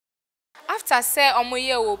After say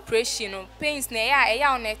omoye operation, pains na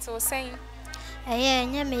ya on it or saying.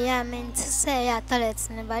 Yeah, me ya meant to say ya toilets,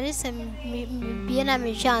 but it's a be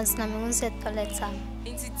a chance na me set toilets.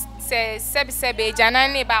 It says Sebi Jana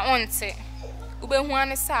neighbor on it. Ube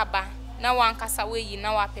Juan Saba, now one casaway,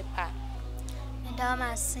 now a pepper.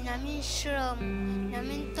 Madama, sing a mean sure, no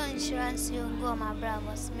mean to insurance you go, my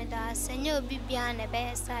bravos, Meda, Senor be beyond the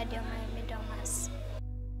best side of my middlemas.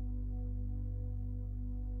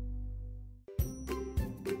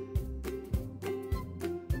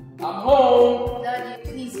 I'm home. Daddy,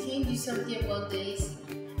 please, can you do something about this?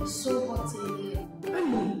 It's so hot in here.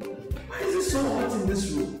 Why is it so hot in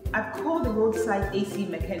this room? I've called the roadside AC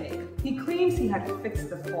mechanic. He claims he had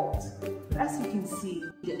fixed the fault. But as you can see,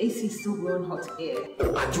 the AC is still blowing hot air.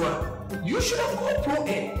 Ajwa, you should have called Pro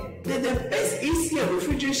Air. They're the best AC and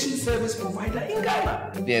refrigeration service provider in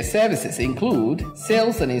Ghana. Their services include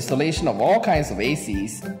sales and installation of all kinds of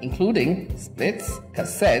ACs, including splits,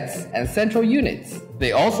 cassettes, and central units.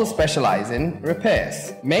 They also specialize in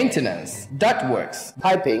repairs, maintenance, ductworks,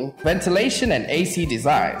 piping, ventilation and AC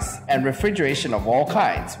designs, and refrigeration of all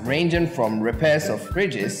kinds, ranging from repairs of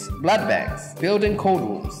fridges, blood banks, building cold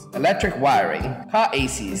rooms, electric wiring, car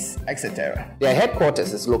ACs, etc. Their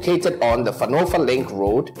headquarters is located on the Fanofa Link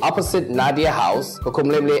Road, opposite Nadia House,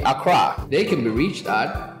 Okomlemle, Accra. They can be reached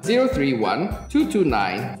at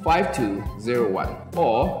 031-229-5201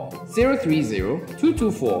 or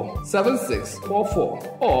 030-224-7644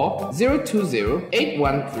 or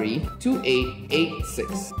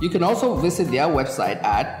 020-813-2886. You can also visit their website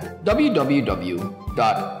at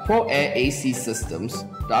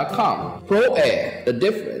www.proairacsystems.com. Pro Air, the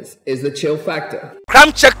difference is the chill factor.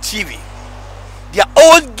 Crime Check TV. They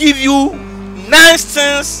all give you nice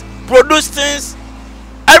things, produce things,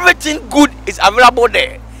 everything good is available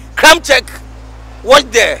there. Crime Check, watch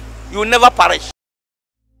there, you will never perish.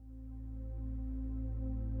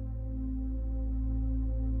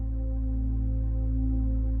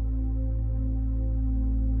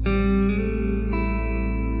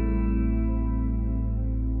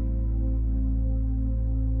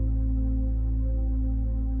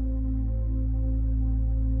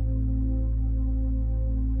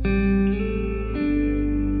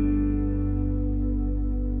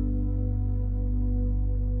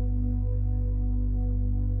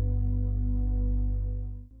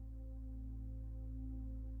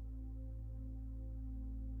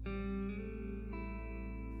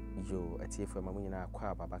 Yo, for Mamuna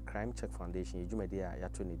Kwa Baba Crime Check Foundation, you may dear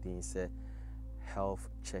Yatuni Dean say Health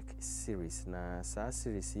Check Series. Na sa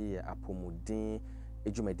series here Apomudin,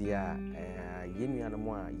 Ejumedia,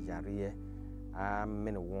 Yemianamwa, Yarie,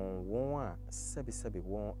 men one, Sebi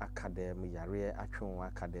one academy, Yarie, Achon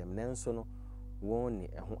Academy, Nensono, one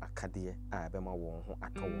acadie, Abema one,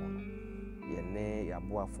 Atowon, Yene,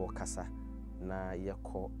 Yabua for Casa, na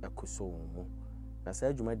Yako, Ekuso. Na sa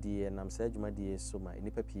adwumadie nam sa adwumadie so ma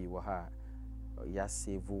enipa pii wo ha ya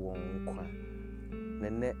save won kwa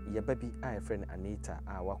nene ye ba bi a friend Anita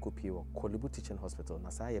a wakopi wo Kolibu Teaching Hospital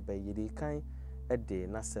na sa ye ba yedi kan ede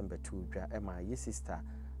na sembe tu dwa e ma ye sister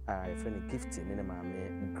a friend gift ne ma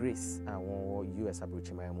me Grace a won US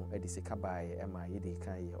abrochima mu ede sika bae e ma yedi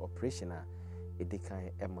kan ye operation a ede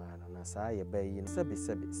kan e ma no na sa ye ba yi sebi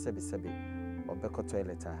obeko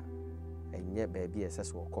toilet a enye baby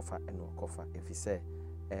SS wo kofa eno kofa efise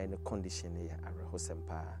ne condition ya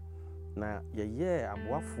arehosempa na ye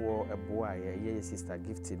aboafo eboa ye sister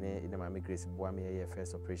gift ne ma me Grace boa me ye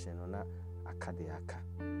first operation na akade aka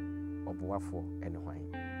oboafo ene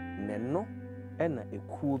hwan nenno ena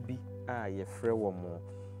ekuo bi a ye frɛ wo mo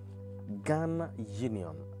Ghana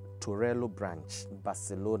Union Torello branch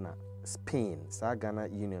Barcelona Spain sa Ghana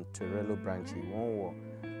Union Torello branch won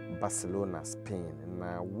Barcelona, Spain,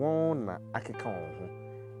 na won na akeka won ho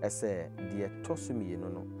ese de tosumi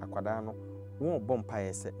no akwada no won bompa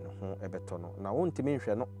ese ne ho ebeto no na won ntimi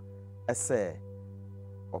nhwe no ese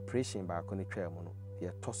operation ba ko ne twa mu no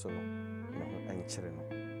de toso no ne ho enkyere no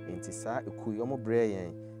enti sa ekuyi omo bre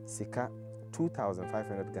yen sika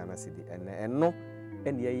 2500 Ghana cedi eno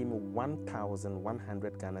ene yayi mu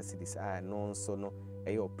 1100 Ghana cedis a no so no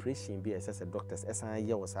operation bi ese doctors esan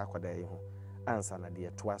ye wo sa akwada yi ho ansa na de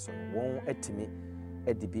to aso no won atimi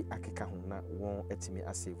edibi akeka ho na won atimi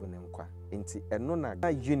asave ne nkwa enti eno na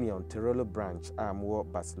Union Torello branch amwo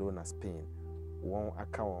Barcelona Spain won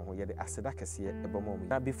aka won ho ye de aseda kese ebomo mu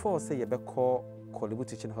na before say ye be call Kolibu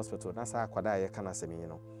Teaching Hospital na sa akwada ye kana semi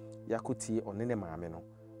no yakuti onene maame no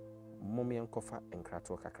momi enkofa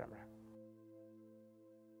enkrato kakramra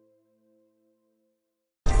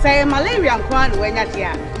say malaria nkwan wenya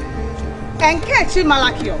dia enkechi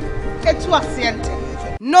malakio etu asiente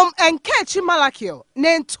Nom enkechi malakio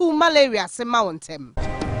nentu malaria se mountain.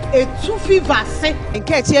 Etu fever se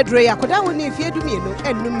enkechi edre yakoda woni ifie dumienu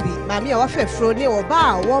enum bi mami a wafefro ne oba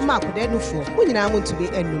a wo ma akoda nufo unyina muntu bi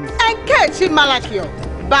enum. Enkechi malakio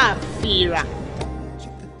ba fira.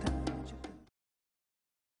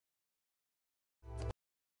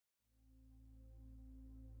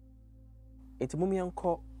 Enti mumi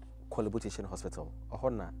yanko Korle Teaching Hospital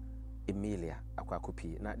ohona Emilia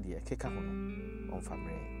akwakopi na de keka ho no on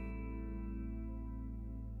famre.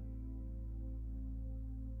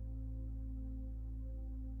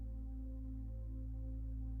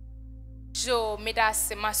 Jo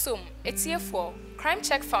medase masom etiefo Crime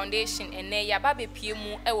Check Foundation ene yaba bepie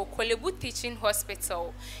mu ewo Korle Teaching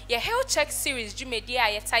Hospital ye health check series jumedi a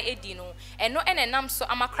yeta edi no eno enenam so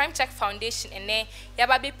ama Crime Check Foundation ene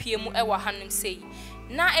yaba bepie mu ewo hanum sei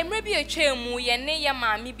na emre bi etwa mu ye ne ye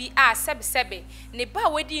maami bi a sebe ne ba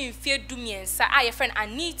wedi mfie dumiensa a ye friend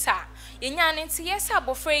Anita ye nya ne nti yes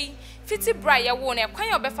abofrei fiti bra ye wo na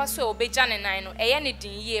kwan obefa so obeja ne nan no eye ne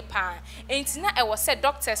din ye pa enti na ewo se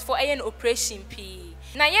doctors for eye operation p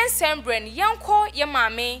na yen sembren yanko ye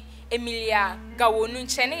maame Emilia gawonu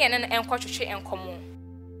nche ne ye ne enko twetwe enkomo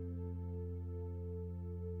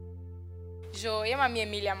jo ye maame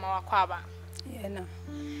Emilia mawakwaba ye na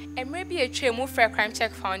emre bi etwa mu for Crime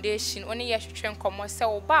Check Foundation oni ye twetwe enkomo se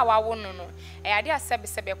oba wa wo no ade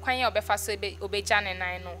asebe kwan ye obefa so obeja ne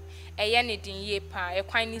nan no eye ne din ye pa e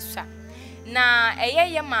kwan ni sua na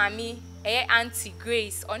eye maami eye Auntie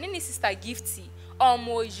Grace oni ni sister Gifty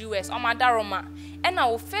omo US omadaroma ena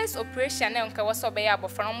o first operation na nka woso be ya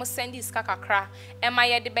abofra no mo send iska kakra e ma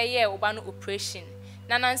ye de be ye oba no operation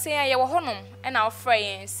na nanse ye wo honom ena ofra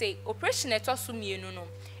yen say operation etoso mienu no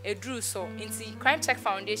edru so nti Crime Check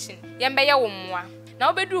Foundation ye be ye wo mmoa na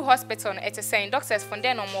obedu hospital no etesen doctors from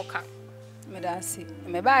there no mo ka medasi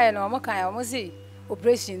me ba ye no mo kan ya mo si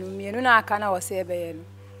operation no mienu na aka na wo se be ye no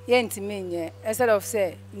ye ntimi nye instead of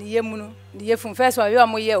say ni yemu no ni yefun first one we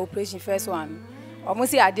mo ye operation first one omo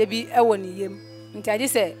si ade bi ewo ni yem nti ade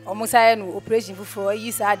se omo saye no operation fufuro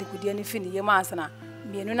yi sa ade kudie ni fi ni yem ansana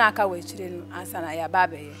mienu na aka we chire no ansana ya ba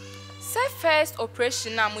be ye say first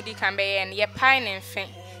operation na mudi kan be ye ye pai ne mfe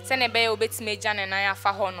se ne be ye obetime gya ne nan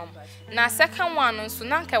afa honom na second one nso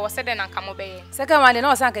na nka wo se de na nka mo be ye second one de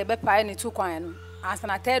na osanka be pai ne tu kwan no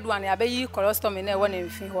ansana third one ya be yi colostomy na ewo ne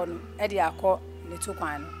mfi ho no e de akọ ne tu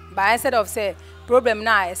kwan no by instead of say problem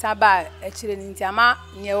na esa ba e chire ni nti ama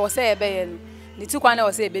nye wo se ye be ye no ni tu kwan na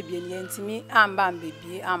wo se bebie ni ntimi amba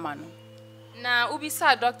mbebie ama no na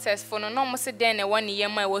ubisa doctors for no mo se den na woni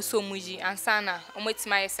yema e wo so muji ansana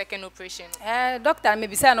omotima ye second operation doctor me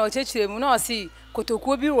bisa na o chechire mu na o si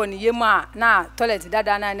kotokuo bi woni yemu a na toilet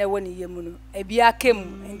dada na woni yemu no ebia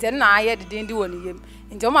kem nti na aye dindindi woni yem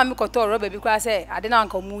nti o ma mi koto rubber bi kwa se ade na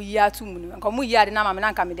nka mu yi atu mu no nka mu yi ade na ma me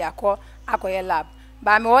na nka me de akoye lab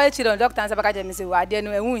ba me wo chire doctor nsa baka je me se wa ade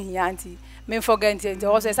no ehun hia nti me forget nti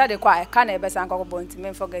o se sa de kwa e ka na ebesa nka ko bo nti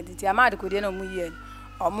me forget nti ama de ko de na mu yi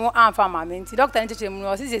omo anfa mama nti doctor nche chemu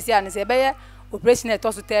no sisi ane se beye operation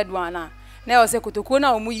to so third one na o se kotoko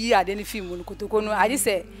na omu yi ade ni film no kotoko no ade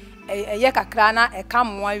se eye kakra na e ka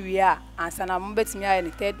mo awie a ansa na mo betimi aye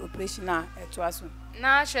ni third operation na eto aso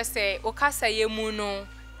na hwe se o kasa ye mu no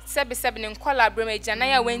sebe ne nkola bremaja na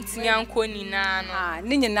ya wentimi anko ni na no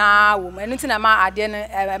ni nyina wo ma nti na ma ade no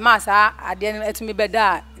ma sa ade no etumi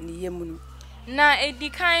beda ni ye mu no na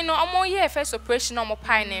edikan no omo ye first operation omo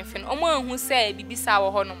pai na mfe no omo ehu se bibisa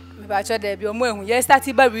wo ho no me ba cho de bi omo ehu ye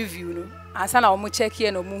start ba review no ansa na omo check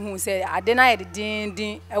here no omo hu se ade na ye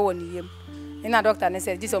din ewo ni yem ina doctor ne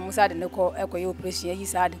se dis omo sa de ne ko ekoye operation ye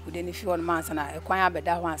sa de kude ne fi on ma ansa na ekwan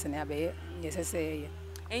abeda ho ansa na abe ye se ye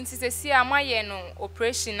enti se si amaye no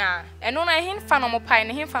operation a eno na hin fa no mo pai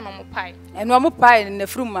ne hin fa no mo pai eno mo pai na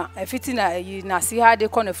fruma afiti na yi na si ha de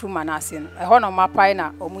ko na fruma na ase no e ho no mo pai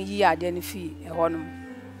na omo yi ade ne fi e ho no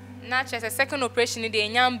na che se second operation de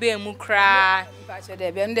nyamba mu kra ba che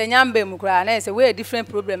de be nde nyamba mu kra na se we different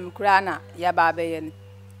problem kra na ya ba be ye ni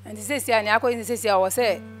enti se si ani akọ se si a wo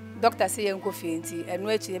se doctor se ye nko fi enti eno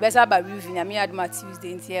echi be sa ba review na me adma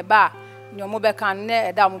Tuesday enti e ba nyo mo be kan na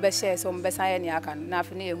eda mo be share so mo be san ye ni aka na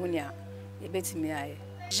afi na ehu ni a ye betimi aye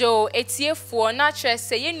jo etiefuo na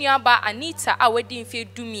trese ye nuaba Anita a wedi mfe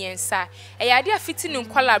dumiensa eyade afiti ne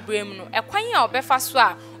nkwala brem no ekwan a obefa so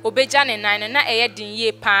a obeja ne nan na eye din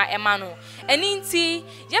ye pa ema no eni nti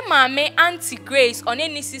ye maame Auntie Grace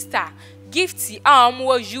oneni sister Gifty a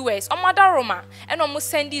omo US omadaroma eno mo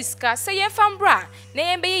send iska say ye fambra na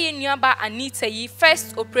ye be ye nuaba Anita yi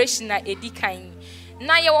first operation na edikan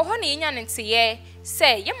na ye wo ho na yenya ne nte ye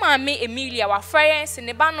say ye maame Emilia wa friends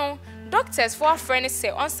ne ba no doctors for friend say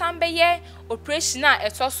on sambe ye operation a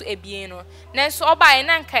etoso ebien no nanso obae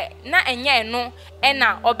na nka na enye no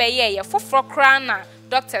na obeye ye foforo kra na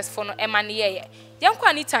doctors for no emane ye yenkwa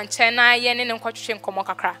Anita nche na ye ne nkotwetwe nkomo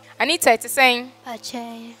kakra. Anita ite sen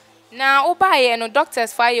Ache. na obae no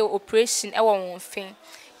doctors for ye operation ewo wonfin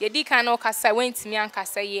yedi kan no kasa wentimi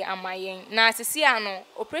ankasa ye amayen na sisi ano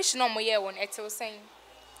operation no mo ye won etel sen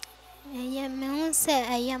Eye me hu se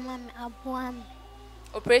eye mama aboam.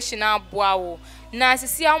 Operation aboa wo na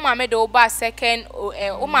sisi a mama de oba second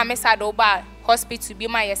o mama sa de oba hospital bi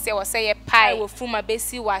ma ye se wo se ye pai wo fuma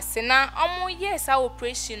besi wase na omo yes a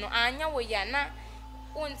operation no anya wo ya na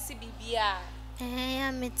onti bibia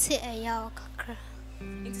Ya meti eye okakra.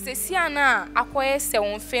 nti sisi ana akoye se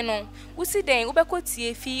wonfe no wusi den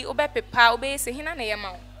obekotie fi obepepa obeyese hina na ye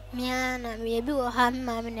ma Mia na me bi wo ha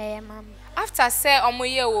mama na eye mama. after say omo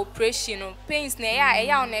ye operation no pains na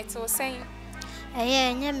ya on eto sen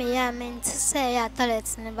Nya me ya ment say ya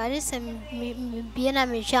toilet ne bari se bi na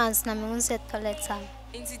me chance na me hu se toilet am.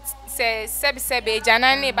 nti se sebe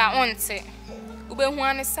jana ne ba onte ubehu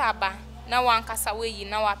ane saba na wankasa weyi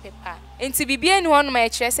na wapepa nti bibia ni hono ma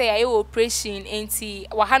ekire se ya ye operation nti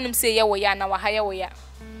wahanum se ye wo ya na wahaye wo ya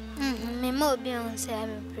Me mo bi on se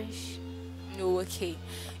am operation. no okay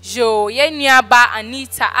jo ye nuaba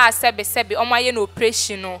Anita a sebe omaye no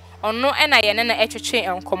operation no ono na ye ne na etwetwe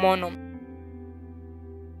enkomo no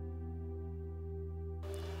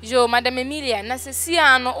jo Madam Emilia na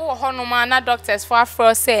sesia no wo hono ma na doctors for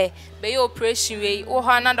afro say be ye operation we wo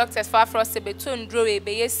ho na doctors for afro say be to ndro we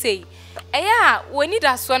be ye say eya woni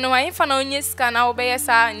da so no wan fa na onye sika na wo be ye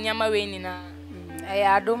sa nyama we ni na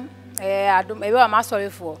adum ebe wa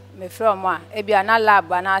masorefo me from a ebia na lab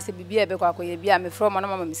na ase bibia ebe kwa koye bia me from na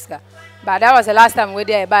mama miska but that was the last time we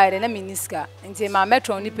dey buy na miniska nti ma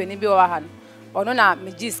metro ni peni bi wa ha no ono na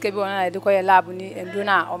me giska bi ona na de koye lab ni endo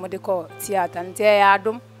na omo de ko theater nti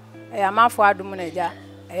adum amafo adum na ja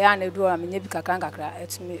na edu a menye bi kakra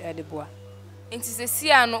etumi de boa nti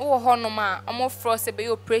sesia no wo ho no ma omo fro se be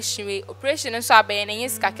operation nso abaye na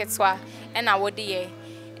nyesika ketwa na wo de ye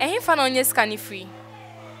ehimfa na onye sika ni free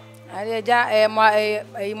ari ja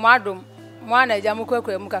mo adum mo na ja mo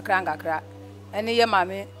kwekwe mu kakra ene ye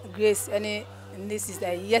mame Grace ene ni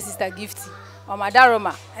sister gift o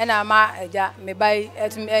madaroma ena ma eja me bai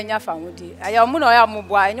etumi enya fa hodi aya omu na oya mo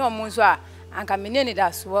boa enye omu nso a anka menye ni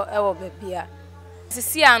da so ewo bebia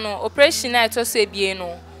sesia no operation na etoso ebie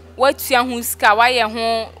no watua hu sika waye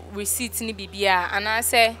ho receipt ni bibia ana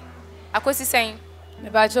se akosi sen me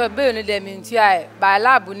ba cho be no de me ntua ba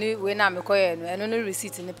lab ni we na me koye no eno no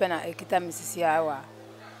receipt ni pe na ekita me sesia wa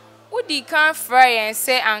udi kan fry en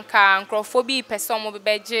se anka nkrofobia person mo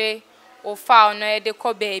bebeje o fa no e de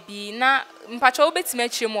ko baby na mpacho obetime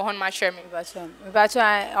akire mo ho no ma hwere me ba cho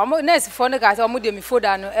omo nurse fo no ka se omo de me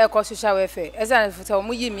folder no e ko social welfare esa na fo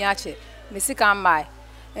omo yi mi ache me sika mai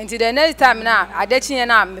enti the next time na adechinye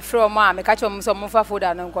na me frɛ omo a me ka che omo so omo fa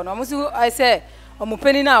folder no nko no omo so I say omo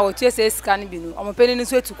peni na wo tue se sika no bi no omo peni no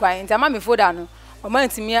so etukwan enti ama me folder no omo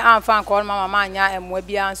antimi amfa nko no mama anya emwa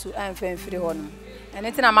bia nso amfa mfiri ho no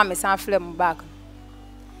ene tina ma me san flɛ mu back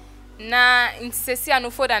na enti sesia no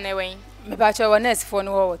folder na wen me ba che wo nurse fo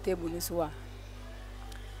no wo table no so wa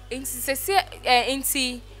enti sesia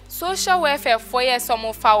enti social welfare for years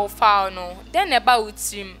omo fa no then about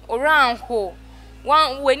him oran ho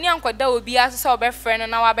wan weni ankoda obi aso obefre no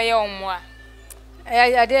na wabeye omo a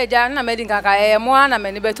ade ja na medi kaka mo na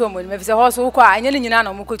meni beto mo me fise ho so kwa anya ni nyina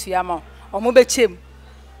na mo kotu ya ma omo be chem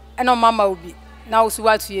ena mama obi na osu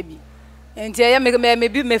watu ye bi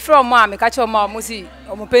enti me from a me ka che omo si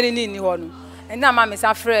omo peni ni ho no ena ma me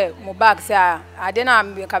sa frɛ mo bag se ade na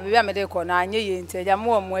ka bia me de ko na anya ye enti ja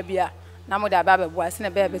mo omo bia na mo da ba bebo ase na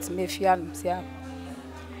be betime fia no se a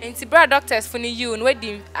enti bra doctors for you no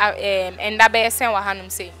wedi enda be sen wa hanum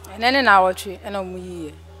se enene na awotwe ena mo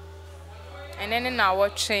yiye enene na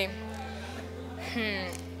awotwe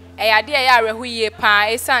ade ya arehu ye pa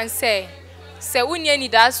esan se wunye ni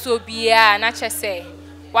da so bia na che se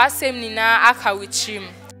wasem ni na aka wichim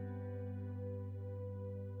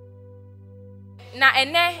na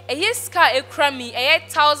ene eyeska ekrami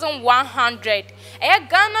 1100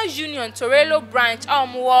 Ghana Union Torello branch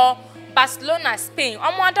omwo Barcelona Spain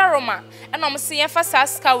omoda Roma enom se yefa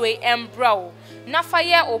saska we embro na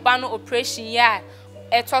faye obano operation ya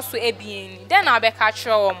etoso ebien den na be ka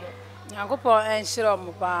kire omo yakopo enhire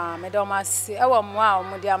omo pa me do ma se ewo mo a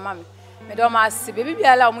omo de ama me do ma se bebi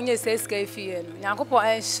biala omo nye saska efie no yakopo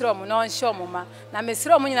enhire omo na onhire omo ma na me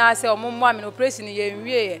sire omo nyina se omo mo me operation ye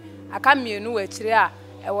nwie aka mienu wa kire a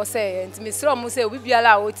ewo se enti me sire omo se obi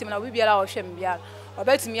biala a otim na obi biala a ohwe me biala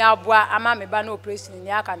obetumi aboa ama me ba na operation ni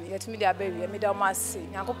aka me yetumi de abawie me da mase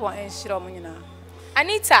Nyankopon enhire omo nyina.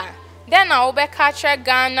 Anita, then I will be catcher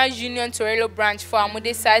Ghana Union Torello branch for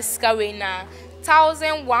Amude Saska way na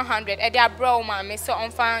 1,100 at their bro ma me so on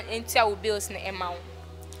fan into our bills na amount.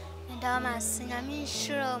 Madam Sinami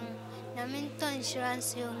Shrum, Naminton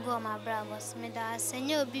insurance you go my bravos, Meda,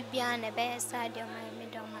 Senor Bibian, a bear side of my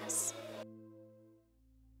middlemas.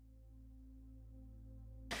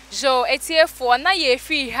 Jo, it's here for na ye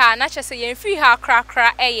free her, not just a free her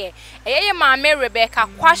crack eye. Ma me Rebecca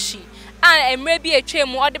Kwashi, and maybe a chain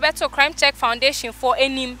more the better crime check foundation for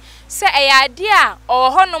any. Say a idea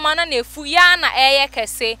or honomana ne fuyana eye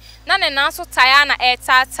kese, none and also tayana e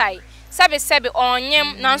tatai. Sabi on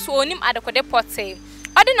yem nanso onim adekode pote.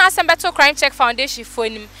 Odi na asem beto crime check foundation for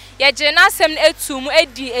nim. Ye je na asem etu mu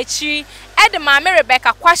edi echi ede ma me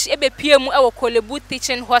Rebecca Kwashi ebepie mu ewo Kolebu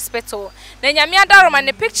Teaching Hospital. Na nyame adaroma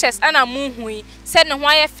ne pictures ana mu hui said ne ho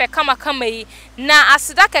aye fe kama yi na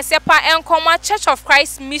asida kese pa enkoma Church of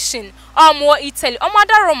Christ Mission omo Italy omo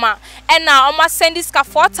adaroma ena omo send this ka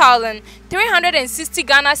 4,360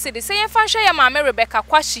 Ghana cedis. Say yemfa hwe ye ma me Rebecca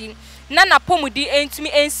Kwashi Nana pomudi entumi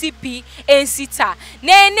NCP ensita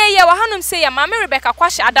na ye wa hanum se ya mama Rebecca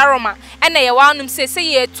Kwashi adaroma ena ye wa hanum se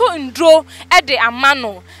ye to ndro ede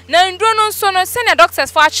amano na ndro no nso no senior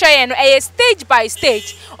doctors for atwe no stage by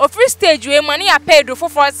stage of free stage we money ya pay do for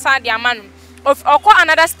side amano of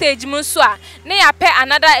another stage munso a na ya pay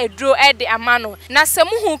another edro ede amano na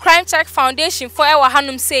semuhu crime check foundation for e wa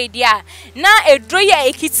hanum se dia na edro ya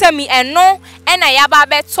ekitami eno ena ya ba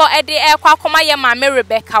beto ede ekwa koma ye mama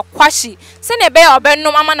Rebecca Kwashi se ne be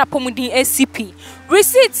obennom amana pomudin ACP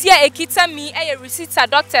receipt ya ekitami receipt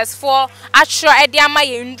doctors for actual ede ama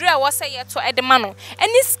ye ndro e wo se ye to ede mano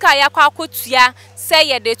eni ska ya kwa akotua se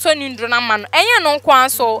ye de to ni ndro na mano enye no nkwan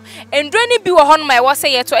so ndro ni bi wo honoma e wo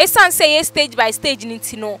se ye to esan se ye stage by stage ni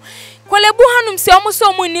ti no Kolebu hanum se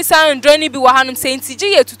omuso mu ni sa ndro ni bi wo hanum se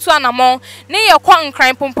ntiji ye tutu anamon ne ye kwa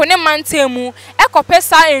nkran pompone mantemu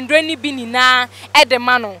ekopesa ndro ni bi ni na ede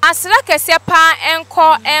mano asira kese pa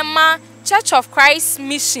enko ema Church of Christ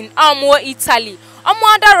Mission omo Italy omo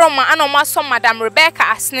adaroma anoma so Madam Rebecca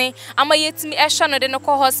Asne ama yetimi ehwe no de no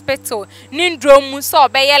ko hospital ni ndro mu so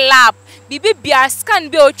obeye lab bibi bia scan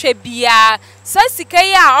bi otwe bia sasika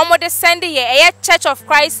ya omo de send ye Church of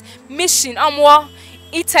Christ Mission omo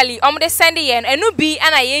Italy de send ye enu bi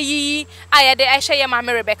ana ye ayede ehwe ye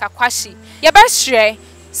Mama Rebecca Kwashi ye be hwe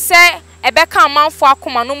se ebeka amanfo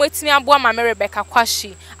akoma no metimi abo Mama Rebecca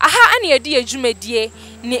Kwashi aha ana ye di adwumadie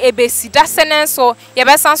ni ebesi da senenso ye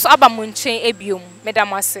be sanso aba mo nchen ebiom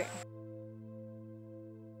medamase.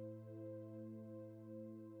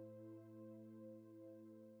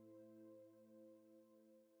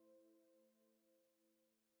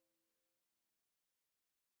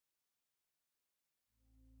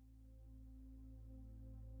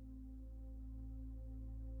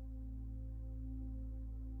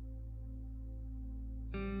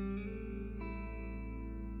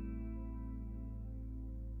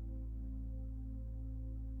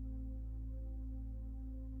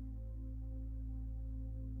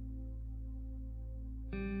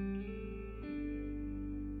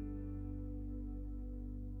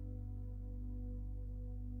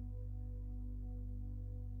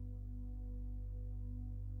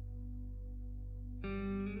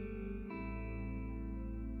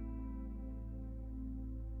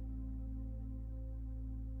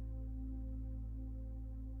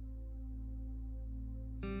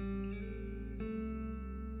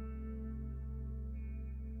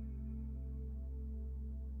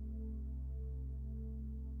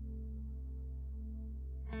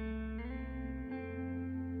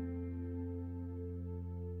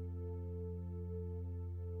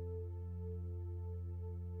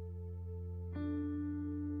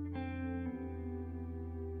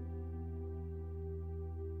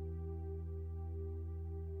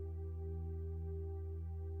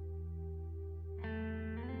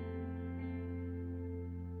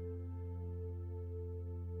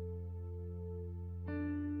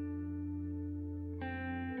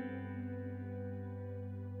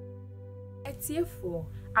 Therefore,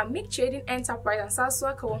 a make trading enterprise and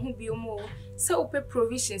saswa ka won bi omo se ope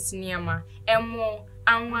provisions niama emo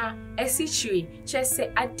anwa esichire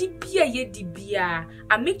chese adibia ye dibia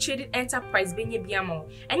a make trading enterprise benye biamo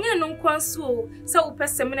enye no nkwanso se ope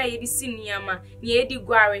semina ye di siniama ne ye di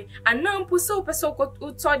gware anampo se ope se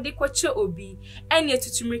uto di kwache obi enye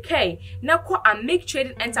tutumrikai na kwa a make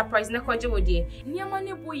trading enterprise na kwaje wodie niama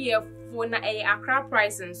ne boye na Accra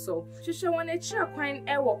price and so hwehwe won echi akwan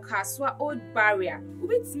e wo Kaswa Old Barrier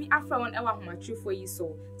ubi Obits me after 1 hour humatri for you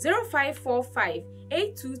so 0545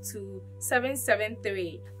 822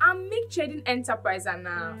 773. And make trading enterprise and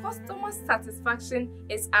customer satisfaction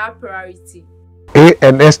is our priority.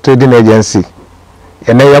 ANS Trading Agency.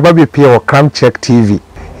 And I have a pay or Cram Check TV.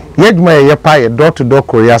 Yet my pay a door-to-door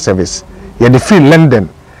courier service. Yet the free London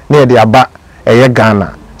near the Aba a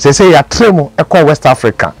Ghana. Say ya tremo e call West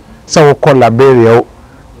Africa. So we call Liberia.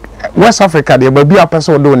 West Africa the baby a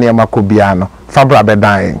person do near Makobiano. Fabra be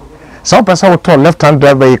dying. Some person will turn left-hand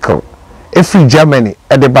drive vehicle. A free Germany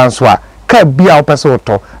at the Banswa. Can't be our person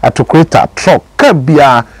at to create a truck. Can't be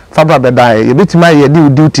a Fabra be dying. You bet my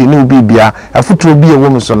duty new bibia. A foot will be a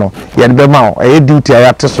woman so no. Yet be mau. A duty I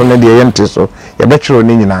have to so the empty so. You bet you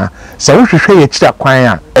nina. So we should say a check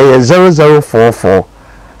choir. A 0044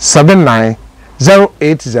 79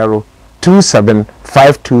 080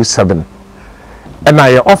 27527. And now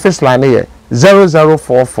your office line here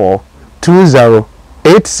 0044 20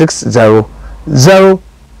 860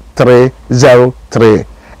 0303.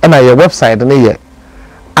 And now your website here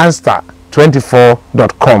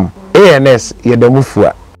answer24.com. ANS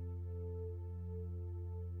Yedemufua.